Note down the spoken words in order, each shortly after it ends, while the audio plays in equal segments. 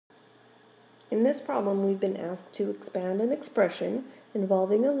In this problem, we've been asked to expand an expression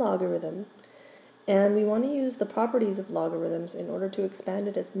involving a logarithm, and we want to use the properties of logarithms in order to expand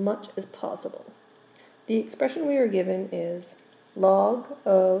it as much as possible. The expression we are given is log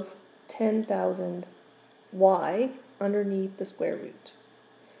of 10,000 y underneath the square root.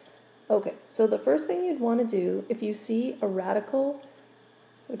 Okay, so the first thing you'd want to do, if you see a radical,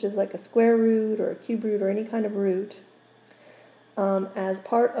 which is like a square root or a cube root or any kind of root, as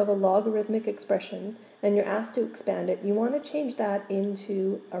part of a logarithmic expression, and you're asked to expand it, you want to change that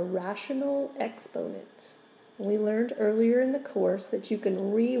into a rational exponent. We learned earlier in the course that you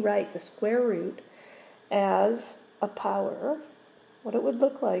can rewrite the square root as a power. What it would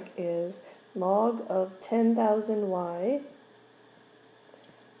look like is log of 10,000 y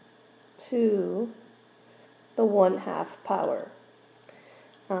to the 1/2 power.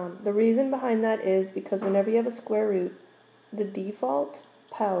 The reason behind that is because whenever you have a square root, the default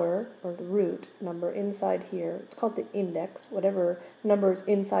power, or the root number inside here, it's called the index. Whatever number is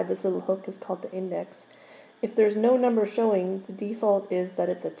inside this little hook is called the index. If there's no number showing, the default is that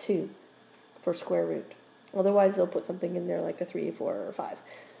it's a 2 for square root. Otherwise, they'll put something in there like a 3, 4, or 5.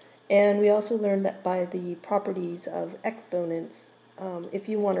 And we also learned that by the properties of exponents, if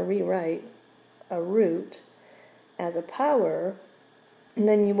you want to rewrite a root as a power, and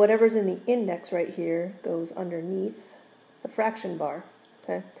then whatever's in the index right here goes underneath the fraction bar.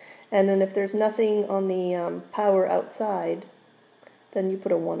 Okay, and then if there's nothing on the power outside, then you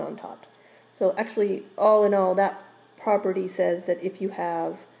put a 1 on top. So actually, all in all, that property says that if you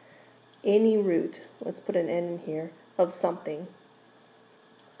have any root, let's put an n in here, of something,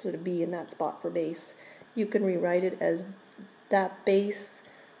 put a b in that spot for base, you can rewrite it as that base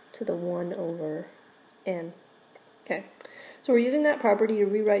to the 1 over n. Okay, so we're using that property to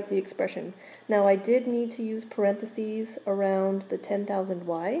rewrite the expression. Now I did need to use parentheses around the 10,000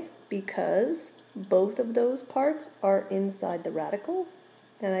 y because both of those parts are inside the radical,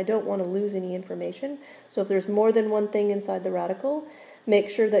 and I don't want to lose any information. So if there's more than one thing inside the radical, make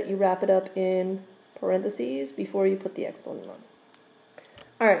sure that you wrap it up in parentheses before you put the exponent on.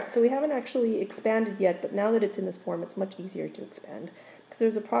 Alright, so we haven't actually expanded yet, but now that it's in this form, it's much easier to expand. Because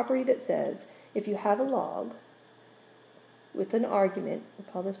there's a property that says if you have a log with an argument,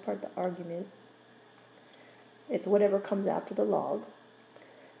 we'll call this part the argument, it's whatever comes after the log,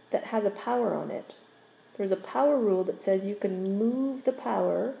 that has a power on it. There's a power rule that says you can move the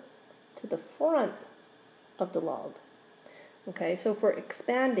power to the front of the log. Okay, so for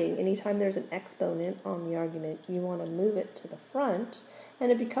expanding, anytime there's an exponent on the argument, you want to move it to the front,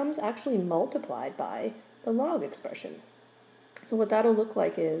 and it becomes actually multiplied by the log expression. So what that'll look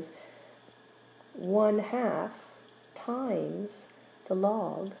like is 1/2 times the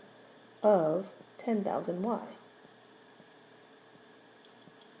log of 10,000 y.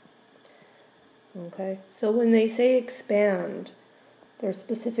 Okay, so when they say expand, they're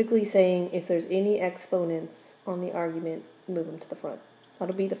specifically saying if there's any exponents on the argument, move them to the front.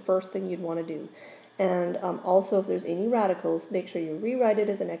 That'll be the first thing you'd want to do. And also, if there's any radicals, make sure you rewrite it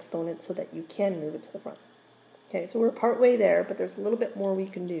as an exponent so that you can move it to the front. Okay, so we're partway there, but there's a little bit more we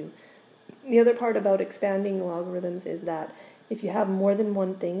can do. The other part about expanding logarithms is that if you have more than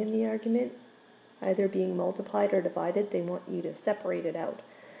one thing in the argument, either being multiplied or divided, they want you to separate it out.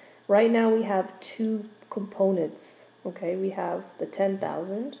 Right now we have two components. Okay, we have the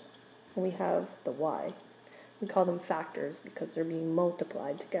 10,000 and we have the y. We call them factors because they're being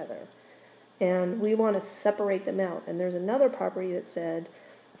multiplied together. And we want to separate them out. And there's another property that said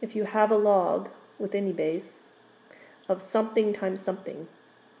if you have a log with any base of something times something,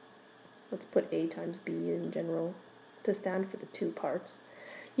 let's put a times b in general to stand for the two parts,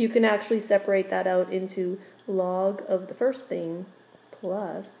 you can actually separate that out into log of the first thing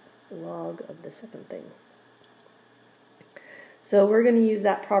plus log of the second thing. So we're going to use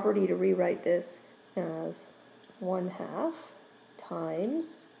that property to rewrite this as 1/2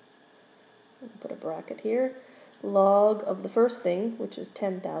 times, put a bracket here, log of the first thing, which is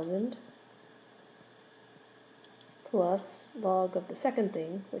 10,000, plus log of the second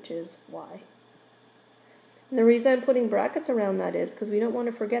thing, which is y. And the reason I'm putting brackets around that is because we don't want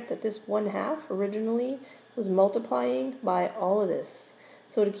to forget that this 1/2 originally was multiplying by all of this.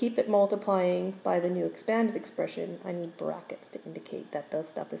 So to keep it multiplying by the new expanded expression, I need brackets to indicate that the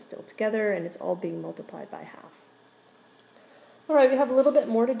stuff is still together and it's all being multiplied by half. Alright, we have a little bit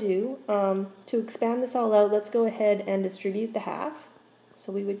more to do. To expand this all out, let's go ahead and distribute the half.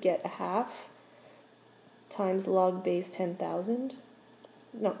 So we would get 1/2 times log base 10,000,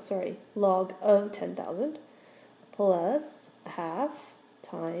 log of 10,000, plus 1/2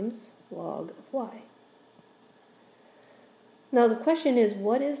 times log of y. Now the question is,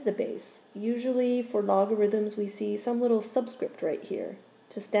 what is the base? Usually for logarithms we see some little subscript right here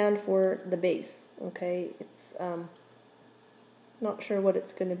to stand for the base, okay? It's not sure what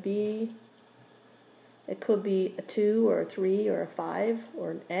it's going to be. It could be a 2 or a 3 or a 5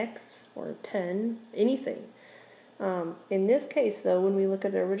 or an x or a 10, anything. In this case though, when we look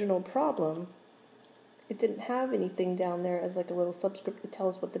at the original problem, it didn't have anything down there as like a little subscript that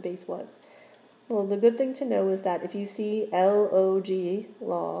tells what the base was. Well, the good thing to know is that if you see log,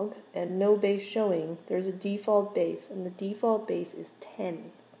 log, and no base showing, there's a default base, and the default base is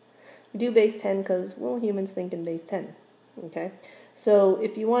 10. We do base 10 because, well, humans think in base 10. Okay? So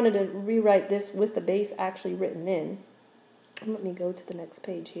if you wanted to rewrite this with the base actually written in, let me go to the next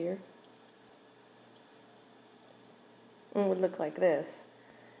page here. It would look like this.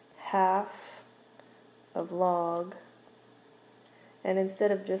 Half of log, and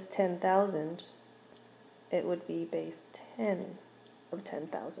instead of just 10,000, it would be base 10 of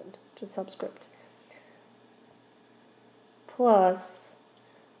 10,000, just subscript, plus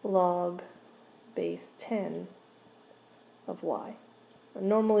log base 10 of y. And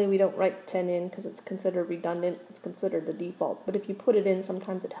normally we don't write 10 in because it's considered redundant, it's considered the default, but if you put it in,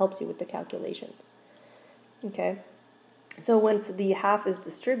 sometimes it helps you with the calculations. Okay, so once the half is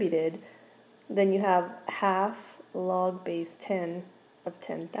distributed, then you have half log base 10 of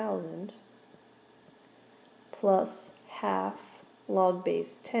 10,000 plus half log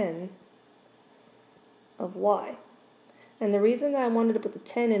base 10 of y. And the reason that I wanted to put the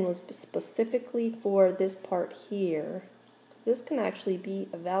 10 in was specifically for this part here, because this can actually be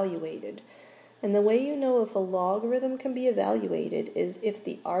evaluated. And the way you know if a logarithm can be evaluated is if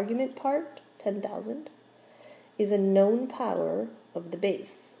the argument part, 10,000, is a known power of the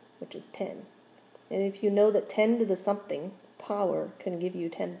base, which is 10. And if you know that 10 to the something power can give you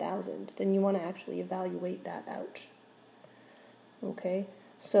 10,000, then you want to actually evaluate that out. Okay,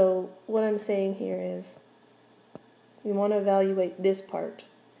 so what I'm saying here is you want to evaluate this part.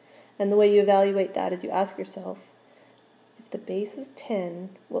 And the way you evaluate that is you ask yourself, if the base is 10,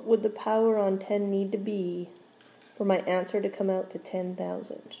 what would the power on 10 need to be for my answer to come out to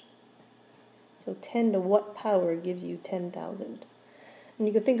 10,000? So 10 to what power gives you 10,000? And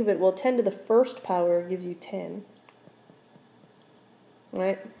you can think of it, well, 10 to the first power gives you 10.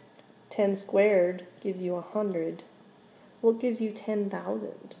 Right? 10 squared gives you 100. What gives you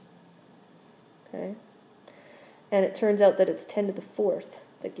 10,000? Okay? And it turns out that it's 10 to the fourth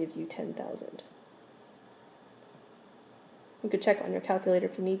that gives you 10,000. You could check on your calculator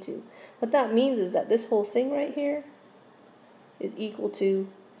if you need to. What that means is that this whole thing right here is equal to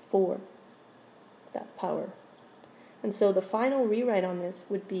 4, that power. And so the final rewrite on this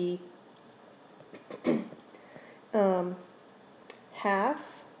would be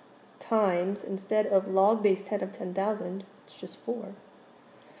half times, instead of log base 10 of 10,000, it's just 4,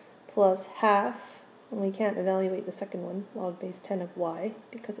 plus half, and we can't evaluate the second one, log base 10 of y,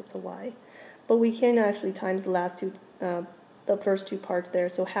 because it's a y, but we can actually times the last two, the first two parts there,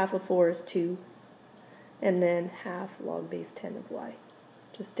 so half of 4 is 2, and then half log base 10 of y.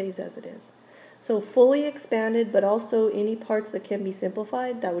 Just stays as it is. So fully expanded, but also any parts that can be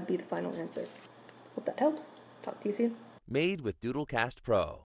simplified, that would be the final answer. Hope that helps. Talk to you soon. Made with Doodlecast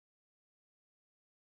Pro.